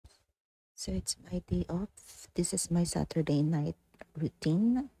So it's my day off. This is my Saturday night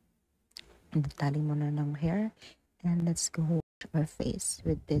routine. Natali muna ng hair. And let's go wash our face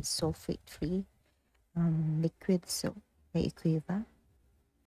with this sulfate-free liquid soap by Equiva.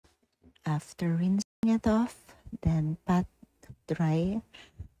 After rinsing it off, then pat dry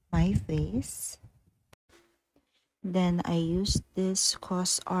my face. Then I use this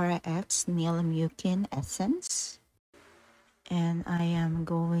CosRX Nail Mucin Essence. And I am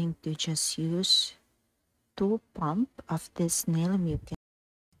going to just use 2 pump of this nail mucin.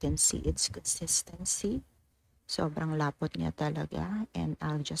 You can see its consistency. Sobrang lapot niya talaga. And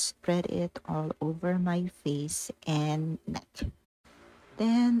I'll just spread it all over my face and neck.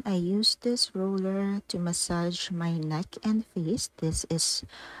 Then I use this roller to massage my neck and face. This is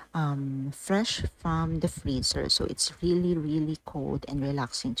fresh from the freezer. So it's really, really cold and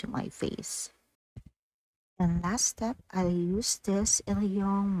relaxing to my face. And last step, I'll use this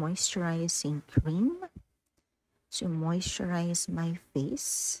Ilyong moisturizing cream to moisturize my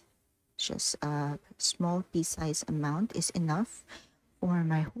face. Just a small pea-sized amount is enough for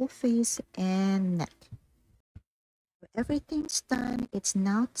my whole face and neck. Everything's done. It's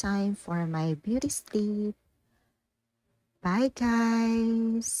now time for my beauty sleep. Bye,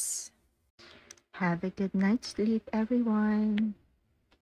 guys. Have a good night's sleep, everyone.